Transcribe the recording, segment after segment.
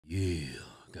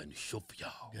something to show for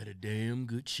y'all. Got a damn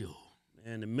good show.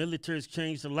 And the military's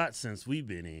changed a lot since we've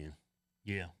been in.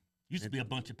 Yeah. Used to be a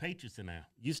bunch of patriots in there.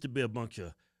 Used to be a bunch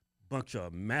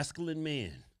of masculine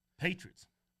men. Patriots.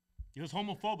 It was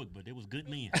homophobic, but they was good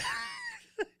men.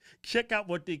 Check out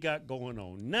what they got going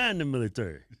on now in the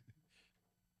military.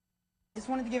 Just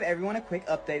wanted to give everyone a quick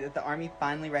update that the Army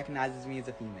finally recognizes me as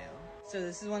a female. So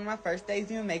this is one of my first days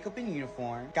doing makeup in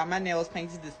uniform. Got my nails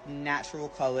painted this natural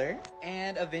color.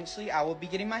 And eventually I will be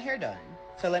getting my hair done.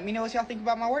 So let me know what y'all think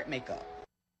about my work makeup.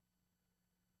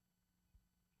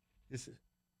 Is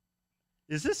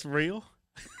this real?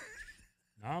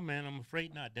 Nah, man, I'm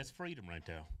afraid not. That's freedom right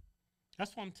there.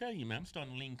 That's what I'm telling you, man. I'm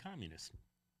starting to lean communist.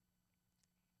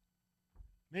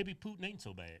 Maybe Putin ain't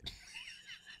so bad.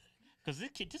 Because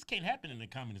this can't happen in a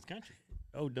communist country.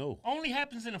 Oh, no. Only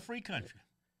happens in a free country.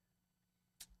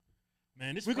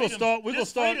 Man, this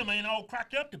freedom ain't all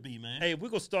cracked up to be, man. Hey, we're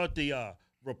going to start the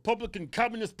Republican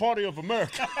Communist Party of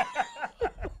America.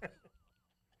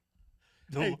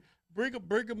 Hey,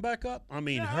 bring them back up. I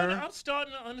mean, yeah, I'm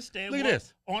starting to understand Look where at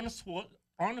this.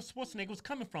 Arnold Schwarzenegger was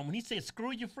coming from when he said,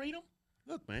 screw your freedom.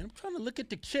 Look, man, I'm trying to look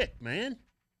at the chick, man.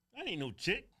 That ain't no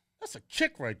chick. That's a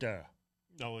chick right there.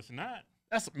 No, it's not.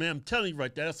 Man, I'm telling you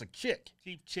right there, that's a chick.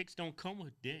 Cheap chicks don't come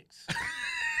with dicks.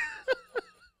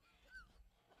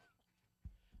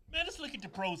 Man, let's look at the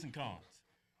pros and cons.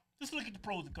 Let's look at the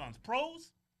pros and cons.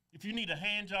 Pros, if you need a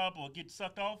hand job or get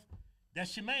sucked off,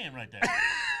 that's your man right there.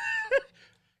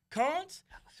 Cons,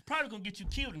 it's probably going to get you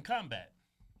killed in combat.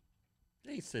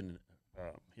 They ain't sending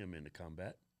him into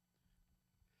combat.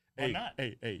 Why not?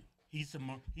 Hey. Hey,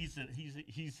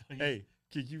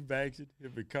 can you imagine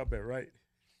him in combat, right?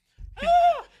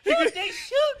 Oh, look, they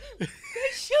shooting! They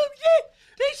shooting!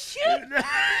 They shooting!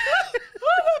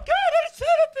 Oh my God! I set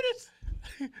up for this.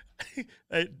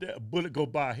 Hey, that bullet go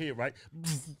by here, right?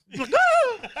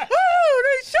 Oh,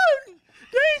 they shooting!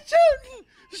 They shooting!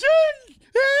 Shooting!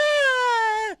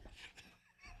 Ah!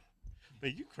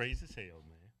 Man, you crazy as hell,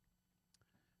 man.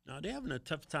 No, they're having a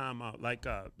tough time. Like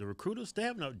the recruiters, they're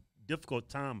having a difficult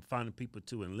time finding people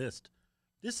to enlist.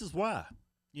 This is why.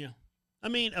 Yeah. I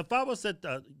mean, if I was at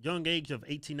the young age of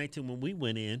 18, 19 when we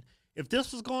went in, if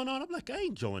this was going on, I'm like, I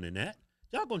ain't joining that.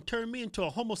 Y'all going to turn me into a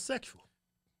homosexual.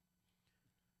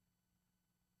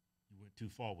 You went too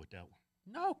far with that one.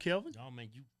 No, Kelvin. No, man,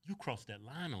 you crossed that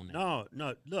line on that.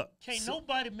 No, look. Can't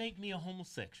nobody make me a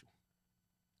homosexual.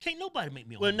 Can't nobody make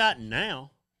me a Well, homosexual. not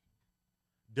now.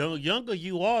 The younger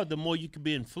you are, the more you can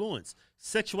be influenced.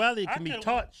 Sexuality can be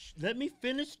taught. Let me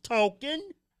finish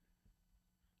talking.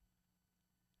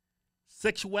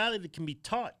 Sexuality can be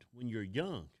taught when you're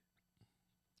young.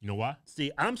 You know why?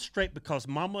 See, I'm straight because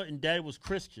mama and daddy was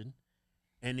Christian,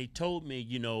 and they told me,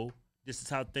 you know, this is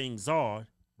how things are.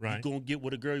 Right. You're gonna get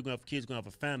with a girl, you're gonna have kids, you're gonna have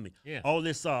a family. Yeah. All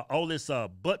this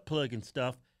butt plugging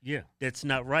stuff. Yeah. That's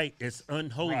not right. It's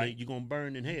unholy. Right. You're gonna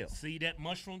burn in hell. See that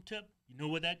mushroom tip? You know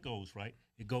where that goes, right?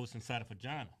 It goes inside a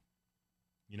vagina.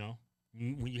 You know?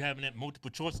 When you're having that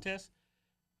multiple choice test,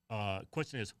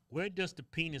 question is, where does the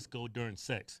penis go during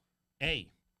sex?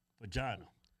 A, vagina.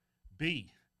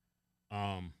 B,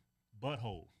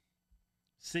 butthole.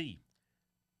 C,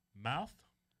 mouth.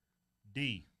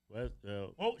 D.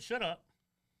 Oh, shut up.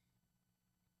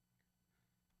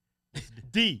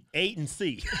 D, 8 and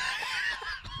C.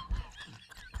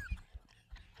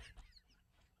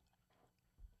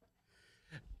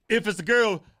 If it's a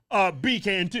girl, B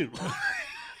can too.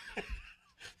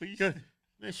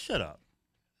 Man, shut up.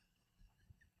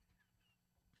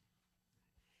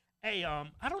 Hey, I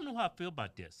don't know how I feel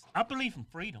about this. I believe in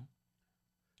freedom.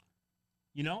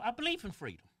 You know, I believe in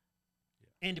freedom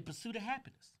and the pursuit of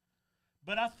happiness.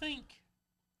 But I think,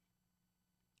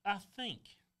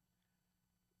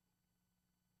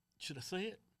 should I say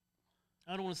it?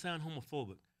 I don't want to sound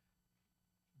homophobic.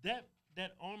 That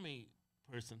Army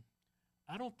person,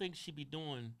 I don't think he should be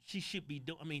doing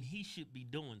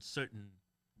certain.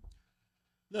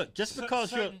 Look, just because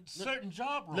certain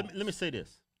job roles. Let me say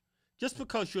this. Just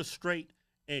because you're straight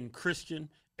and Christian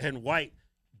and white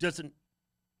doesn't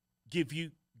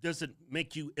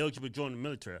make you eligible to join the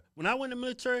military. When I went in the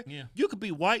military, you could be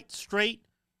white, straight,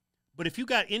 but if you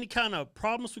got any kind of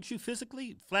problems with you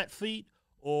physically, flat feet,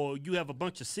 or you have a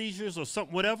bunch of seizures or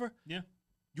something, whatever,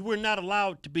 you were not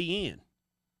allowed to be in.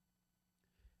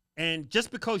 And just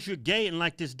because you're gay and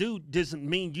like this dude doesn't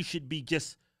mean you should be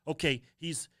just, okay,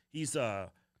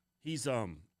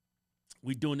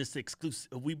 we doing this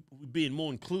exclusive, we being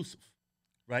more inclusive,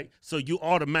 right? So you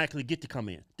automatically get to come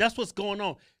in. That's what's going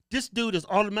on. This dude is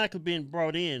automatically being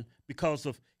brought in because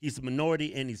of he's a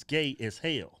minority and he's gay as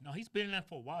hell. No, he's been in that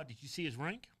for a while. Did you see his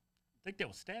rank? think that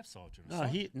was Staff Sergeant.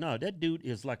 No, that dude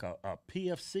is like a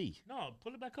PFC. No,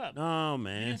 pull it back up. No,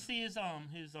 man. You didn't see his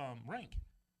rank.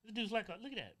 This dude's like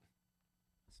look at that.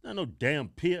 It's not no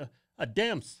damn a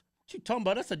damn. What you talking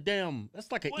about? That's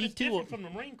like an What E2. is different from the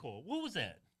Marine Corps? What was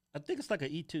that? I think it's like an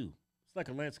E2. It's like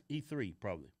a Lance E3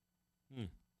 probably. You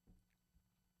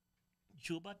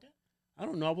sure about that? I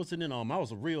don't know. I wasn't in I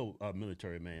was a real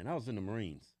military man. I was in the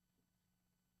Marines.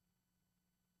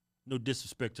 No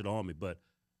disrespect to the Army, but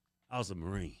I was a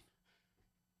Marine.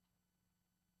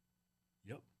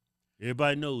 Yep.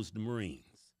 Everybody knows the Marines.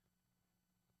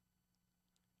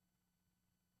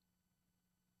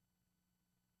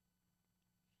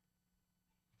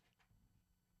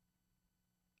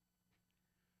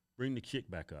 Bring the chick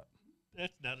back up.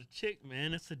 That's not a chick,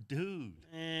 man. That's a dude.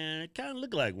 And it kind of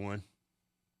looked like one.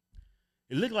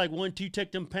 It looked like one till you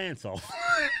take them pants off.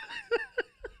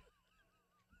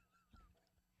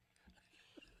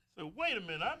 So wait a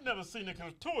minute. I've never seen a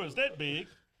clitoris that big.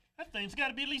 That thing's got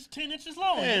to be at least 10 inches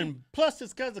long. And man. plus,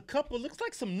 it's got a couple. Looks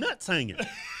like some nuts hanging.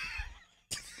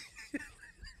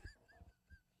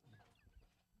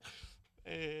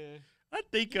 I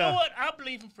think. You know what? I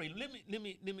believe in freedom. Let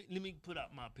me put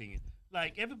out my opinion.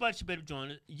 Like everybody should better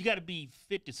join it. You got to be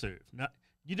fit to serve.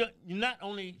 You not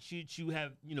only should you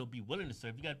have be willing to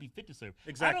serve. You got to be fit to serve.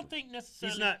 Exactly. I don't think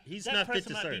necessarily he's not fit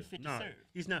to serve. No,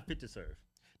 he's not fit to serve.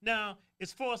 Now,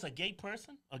 as far as a gay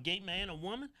person, a gay man, a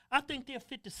woman, I think they're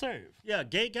fit to serve. Yeah,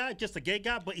 gay guy, just a gay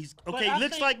guy, but he's okay.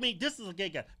 Looks like me. This is a gay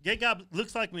guy. Gay guy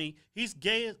looks like me. He's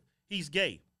gay. He's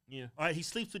gay. Yeah. All right. He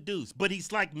sleeps with dudes, but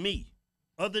he's like me.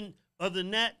 Other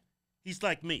than that, he's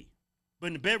like me. But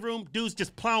in the bedroom, dudes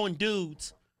just plowing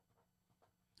dudes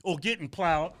or getting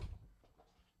plowed.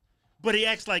 But he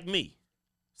acts like me.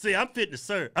 See, I'm fit to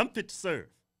serve. I'm fit to serve.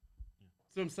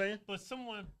 See what I'm saying? But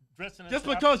someone dressing just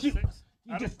because you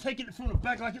just taking it from the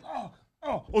back like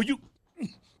or you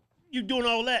doing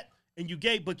all that and you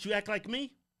gay, but you act like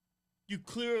me. You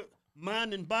clear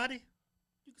mind and body.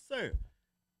 You can serve.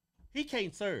 He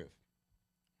can't serve.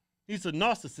 He's a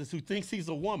narcissist who thinks he's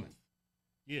a woman.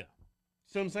 Yeah.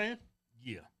 See what I'm saying?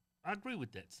 Yeah. I agree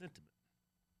with that sentiment.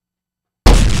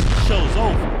 Show's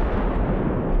over.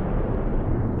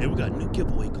 And we got a new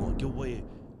giveaway going. Giveaway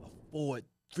a Ford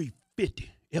 350,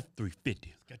 F350.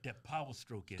 It's got that power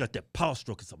stroke in it. Got that power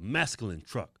stroke. It's a masculine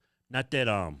truck. Not that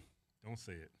Don't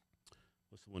say it.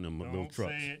 What's one of them little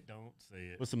trucks? Don't say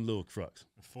it. What's some little trucks?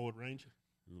 A Ford Ranger?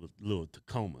 Little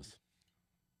Tacomas.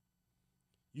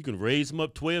 You can raise them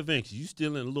up 12 inches. You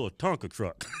still in a little Tonka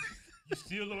truck. You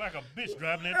still look like a bitch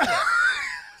driving that truck.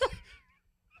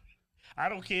 I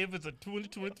don't care if it's a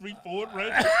 2023 Ford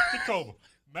Ranger Tacoma.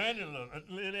 Man,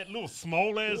 in that little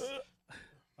small ass.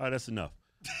 All right, that's enough.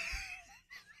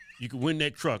 You can win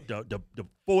that truck, the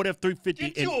Ford F350.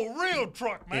 Get you a real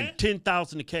truck, man. And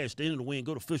 $10,000 in cash. To enter the win,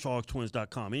 go to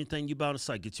fisherhodgetwins.com. Anything you buy on the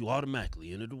site gets you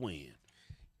automatically into the win.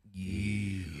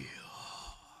 Yeah.